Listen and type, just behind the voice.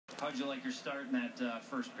How'd you like your start in that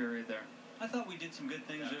first period there? I thought we did some good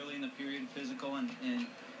things early in the period, physical, and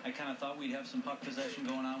I kind of thought we'd have some puck possession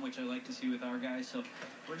going on, which I like to see with our guys. So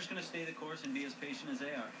we're just going to stay the course and be as patient as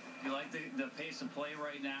they are. You like the pace of play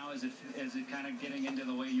right now? Is it kind of getting into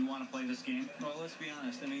the way you want to play this game? Well, let's be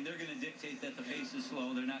honest. I mean, they're going to dictate that the pace is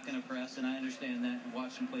slow. They're not going to press, and I understand that. I've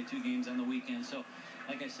watched them play 2 games on the weekend. So,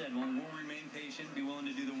 like I said, we'll remain patient, be willing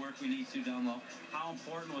to do the work we need to down low. How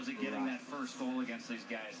important was it getting that first goal against these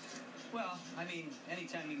guys? Well, I mean,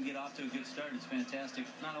 anytime you can get off to a good start, it's fantastic,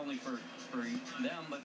 not only for them, but